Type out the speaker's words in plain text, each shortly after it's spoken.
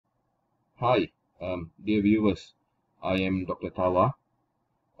Hi, dear viewers. I am Dr. Tawa.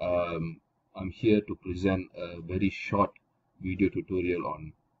 I'm here to present a very short video tutorial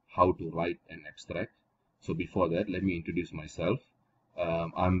on how to write an abstract. So before that, let me introduce myself.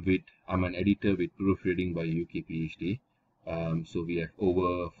 I'm an editor with Proofreading by UK PhD. So we have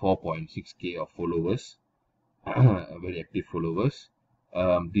over 4.6k of followers, very active followers.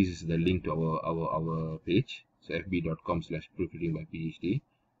 This is the link to our page. So fb.com/proofreading by PhD.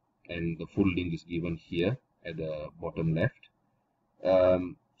 And the full link is given here at the bottom left.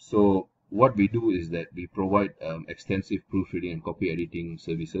 So what we do is that we provide extensive proofreading and copy editing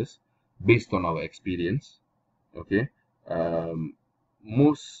services based on our experience. Okay,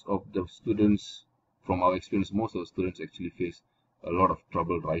 most of the students, from our experience, most of the students actually face a lot of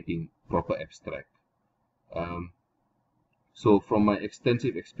trouble writing proper abstract. So from my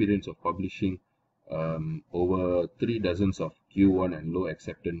extensive experience of publishing over 3 dozens of Q1 and low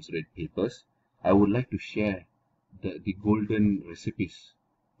acceptance rate papers, I would like to share the golden recipes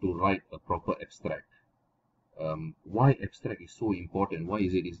to write a proper abstract. Why abstract is so important? Why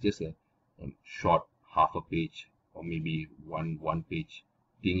is it? It's just a short half a page or maybe one page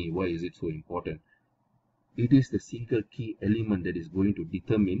thingy. Why is it so important? It is the single key element that is going to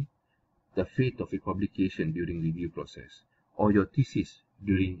determine the fate of your publication during review process or your thesis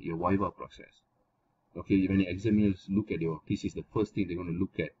during your viva process. Okay, when your examiners look at your thesis, the first thing they're going to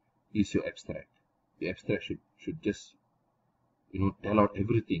look at is your abstract. The abstract should just, tell out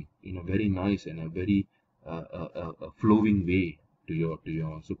everything in a very nice and a very flowing way to your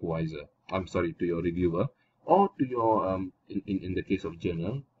supervisor. I'm sorry, to your reviewer, or to your in the case of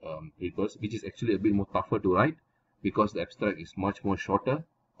journal papers, which is actually a bit more tougher to write because the abstract is much more shorter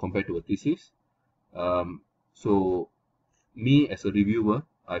compared to a thesis. So me as a reviewer,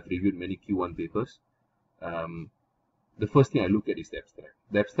 I've reviewed many Q1 papers. The first thing I look at is the abstract.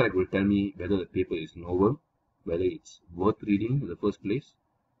 The abstract will tell me whether the paper is novel, whether it's worth reading in the first place.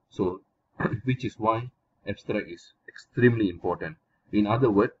 So, which is why abstract is extremely important. In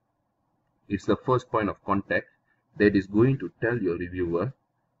other words, it's the first point of contact that is going to tell your reviewer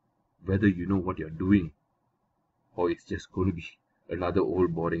whether you know what you're doing or it's just going to be another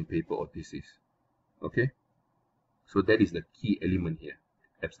old boring paper or thesis. Okay? So that is the key element here,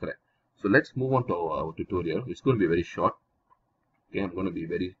 abstract. So let's move on to our tutorial. It's going to be very short. Okay, I'm going to be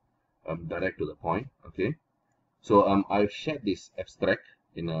very direct to the point. Okay, so I've shared this abstract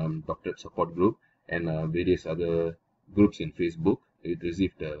in doctorate support group and various other groups in Facebook. It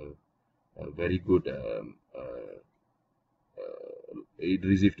received a very good. It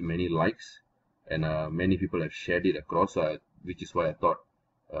received many likes, and many people have shared it across. Which is why I thought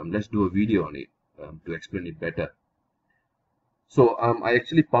let's do a video on it to explain it better. So I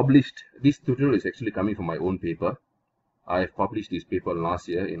actually published, this tutorial is actually coming from my own paper. I published this paper last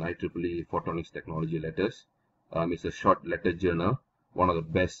year in IEEE Photonics Technology Letters. It's a short letter journal, one of the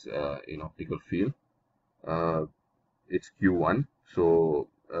best in optical field. It's Q1, so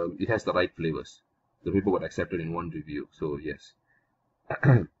it has the right flavors. The paper was accepted in one review, so yes.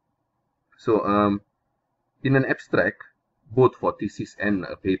 So in an abstract, both for thesis and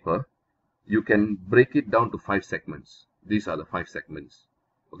a paper, you can break it down to 5 segments. These are the 5 segments.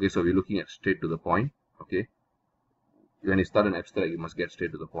 Okay, so we're looking at straight to the point. Okay, when you start an abstract, you must get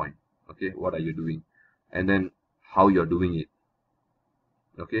straight to the point. Okay, what are you doing, and then how you're doing it.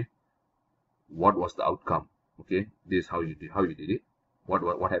 Okay, what was the outcome? Okay, this is how you did it.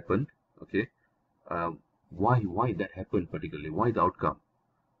 What happened? Okay, why that happened particularly? Why the outcome?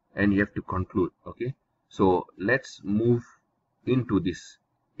 And you have to conclude. Okay, so let's move into this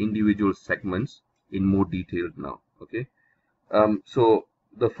individual segments in more detail now. Okay, so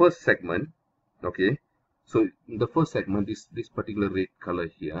the first segment. Okay, so in the first segment, this particular red color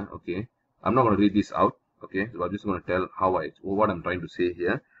here. Okay, I'm not going to read this out. Okay, so I'm just going to tell what I'm trying to say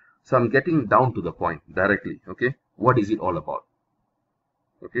here. So I'm getting down to the point directly. Okay, what is it all about?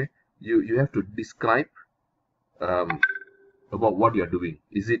 Okay, you have to describe about what you're doing.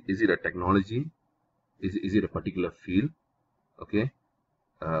 Is it a technology? Is it a particular field? Okay,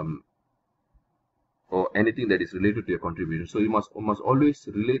 or anything that is related to your contribution. So you must always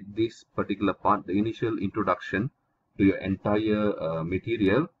relate this particular part, the initial introduction to your entire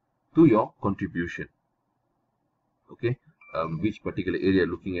material, to your contribution. Okay, which particular area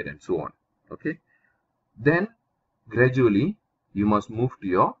looking at and so on. Okay, then gradually you must move to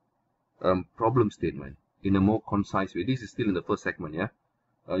your problem statement in a more concise way. This is still in the first segment. Yeah,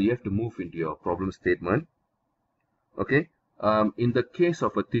 you have to move into your problem statement. Okay, in the case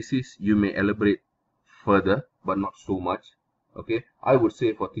of a thesis, you may elaborate further, but not so much. Okay, I would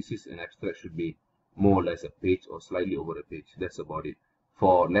say for thesis, an abstract should be more or less a page or slightly over a page. That's about it.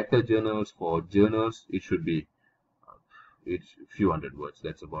 For letter journals, for journals, it should be it's few hundred words.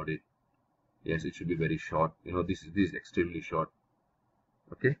 That's about it. Yes, it should be very short. You know, this is extremely short.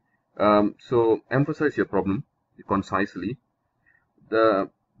 Okay. So emphasize your problem concisely.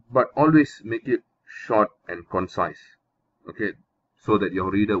 But always make it short and concise. Okay, so that your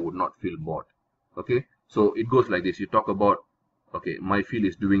reader would not feel bored. Okay, so it goes like this. You talk about, okay, my field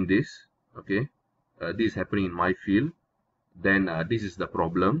is doing this. Okay, this is happening in my field. Then this is the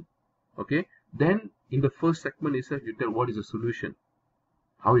problem. Okay, then in the first segment itself, you tell what is the solution,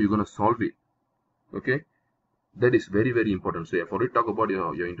 how are you going to solve it. Okay, that is very, very important. So you have already talked about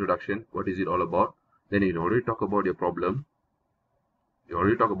your introduction, what is it all about. Then you already talk about your problem. You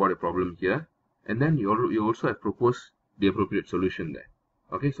already talk about a problem here, and then you also have proposed the appropriate solution there.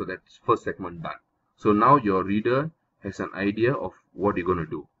 Okay, so that's first segment done. So now your reader has an idea of what you're going to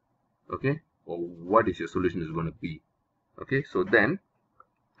do. Okay, or what is your solution is going to be. Okay, so then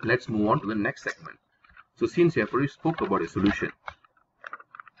let's move on to the next segment. So since you have already spoke about a solution,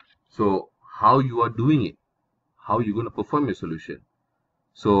 so how you are doing it, how you're going to perform your solution.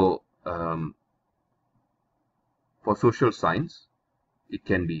 So for social science, it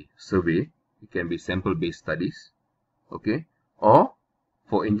can be survey, it can be sample-based studies, okay? Or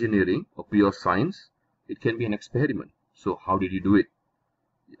for engineering or pure science, it can be an experiment. So how did you do it?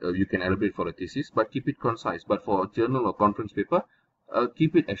 You can elaborate for a thesis, but keep it concise. But for a journal or conference paper,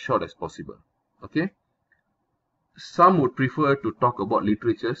 keep it as short as possible, okay? Some would prefer to talk about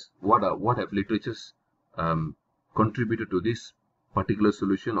literatures. What have literatures contributed to this particular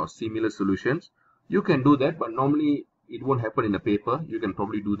solution or similar solutions? You can do that, but normally it won't happen in a paper. You can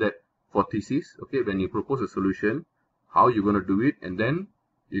probably do that for thesis. Okay, when you propose a solution, how you're going to do it, and then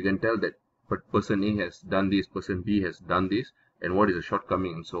you can tell that person A has done this, person B has done this, and what is the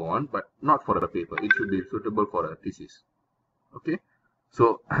shortcoming and so on, but not for a paper. It should be suitable for a thesis. Okay,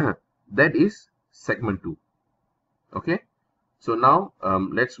 so that is segment 2. Okay, so now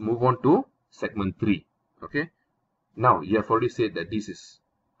let's move on to segment 3. Okay, now you have already said that this is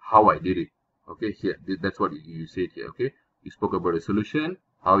how I did it. Okay, here that's what you said here. Okay, you spoke about a solution,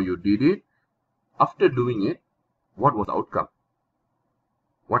 how you did it. After doing it, what was the outcome?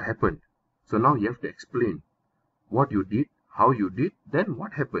 What happened? So now you have to explain what you did, how you did, then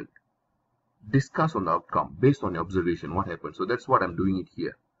what happened. Discuss on the outcome based on your observation, what happened. So that's what I'm doing it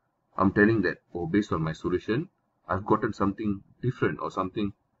here. I'm telling that, oh, based on my solution, I've gotten something different or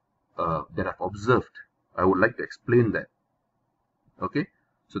something that I've observed. I would like to explain that. Okay,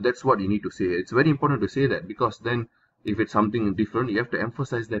 so that's what you need to say. It's very important to say that, because then if it's something different, you have to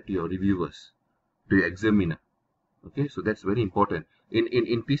emphasize that to your reviewers, to your examiner. Okay, so that's very important.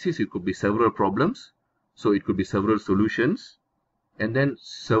 In thesis, it could be several problems, so it could be several solutions, and then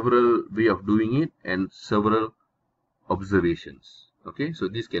several way of doing it and several observations. Okay, so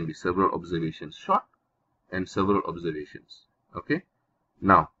this can be several observations short and several observations. Okay,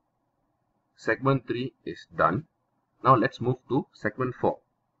 now segment 3 is done. Now let's move to segment 4.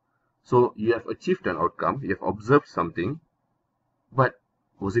 So you have achieved an outcome, you have observed something, but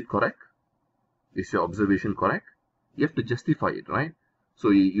was it correct? Is your observation correct? You have to justify it, right? So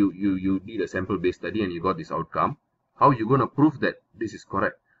you did a sample-based study and you got this outcome. How are you going to prove that this is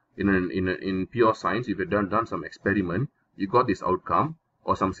correct? In pure science, if you've done some experiment, you got this outcome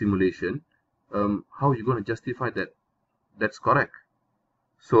or some simulation, how are you going to justify that that's correct?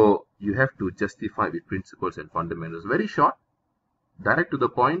 So you have to justify with principles and fundamentals. Very short, direct to the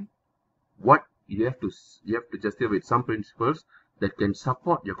point. What you have to justify with some principles that can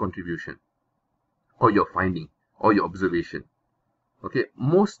support your contribution or your finding or your observation. Okay,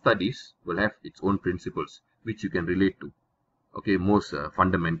 most studies will have its own principles which you can relate to. Okay, most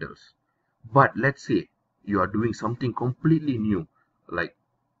fundamentals. But let's say you are doing something completely new, like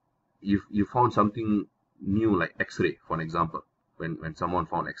you found something new like X-ray, for an example, when someone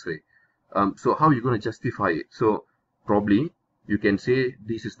found X-ray. So how are you going to justify it? So probably you can say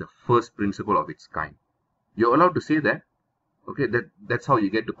this is the first principle of its kind. You're allowed to say that. Okay, that's how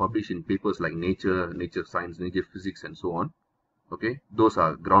you get to publish in papers like Nature, Nature Science, Nature Physics, and so on. Okay, those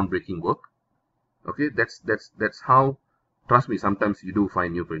are groundbreaking work. Okay, that's how. Trust me, sometimes you do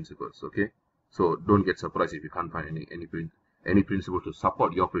find new principles. Okay, so don't get surprised if you can't find any principle to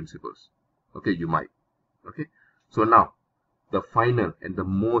support your principles. Okay, you might. Okay, so now the final and the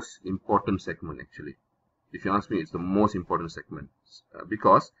most important segment, actually, if you ask me, it's the most important segment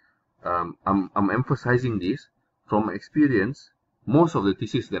because I'm emphasizing this from experience. Most of the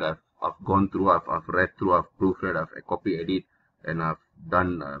theses that I've gone through, I've read through, I've proofread, I've copy edit, and I've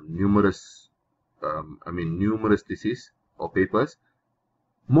done numerous theses or papers.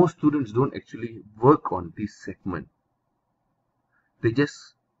 Most students don't actually work on this segment. They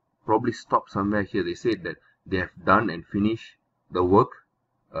just probably stop somewhere here. They say that they have done and finished the work,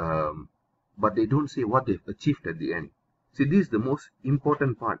 but they don't say what they've achieved at the end. See, this is the most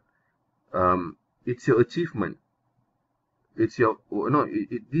important part. It's your achievement. It's your,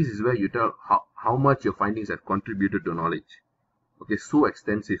 this is where you tell how much your findings have contributed to knowledge. Okay, so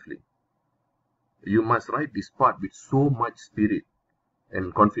extensively. You must write this part with so much spirit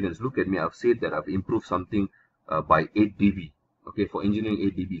and confidence. Look at me, I've said that I've improved something by 8 dB. Okay, for engineering,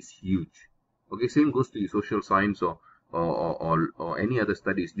 8 dB is huge. Okay, same goes to your social science or any other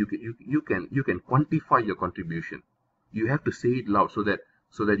studies. You can quantify your contribution. You have to say it loud so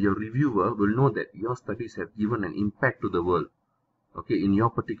that your reviewer will know that your studies have given an impact to the world. Okay, in your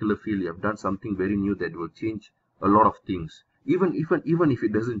particular field, you have done something very new that will change a lot of things. Even if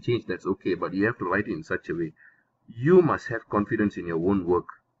it doesn't change, that's okay, but you have to write it in such a way. You must have confidence in your own work.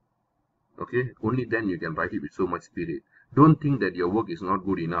 Okay, only then you can write it with so much spirit. Don't think that your work is not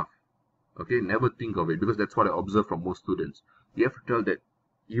good enough. Okay, never think of it, because that's what I observe from most students. You have to tell that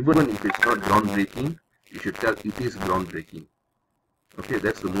even if it's not groundbreaking, you should tell it is groundbreaking. Okay,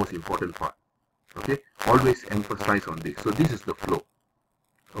 that's the most important part. Okay, always emphasize on this. So this is the flow.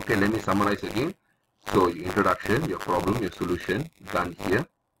 Okay, let me summarize again. So your introduction, your problem, your solution, done here,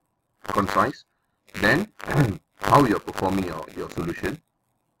 concise. Then how you're performing your solution,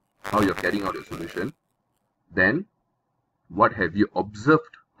 how you're carrying out your solution. Then what have you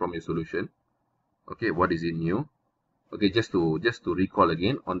observed from your solution? Okay, what is it new? Okay, just to recall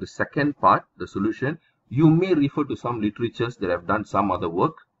again, on the second part, the solution, you may refer to some literatures that have done some other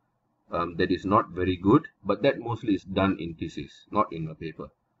work that is not very good, but that mostly is done in thesis, not in a paper.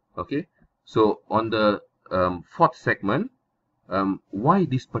 Okay, so on the fourth segment, why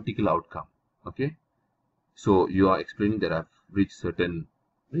this particular outcome? Okay, so you are explaining that I've reached certain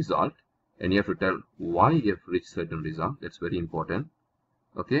result, and you have to tell why you have reached certain result. That's very important.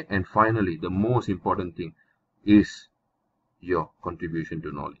 Okay, and finally, the most important thing is your contribution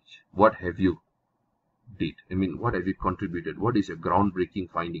to knowledge. What have you did? I mean, what have you contributed? What is your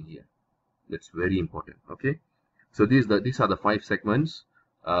groundbreaking finding here? That's very important. Okay, so these are the 5 segments.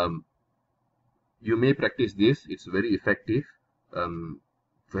 You may practice this. It's very effective,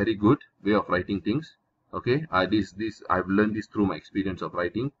 very good way of writing things. Okay, I've learned this through my experience of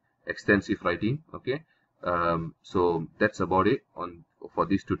writing, extensive writing. Okay, so that's about it for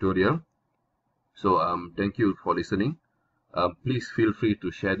this tutorial. So thank you for listening. Please feel free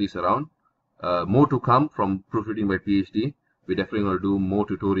to share this around. More to come from Proofreading by PhD. We're definitely going to do more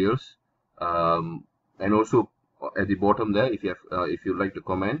tutorials. And also at the bottom there, if you'd like to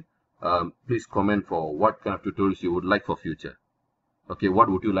comment, please comment for what kind of tutorials you would like for future. Okay, what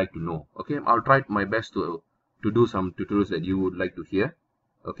would you like to know? Okay, I'll try my best to do some tutorials that you would like to hear.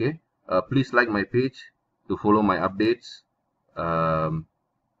 Okay, please like my page to follow my updates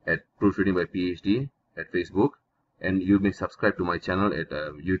at Proofreading by PhD at Facebook, and you may subscribe to my channel at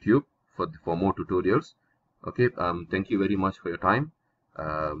YouTube for more tutorials. Okay, thank you very much for your time.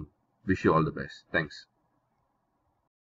 Wish you all the best. Thanks.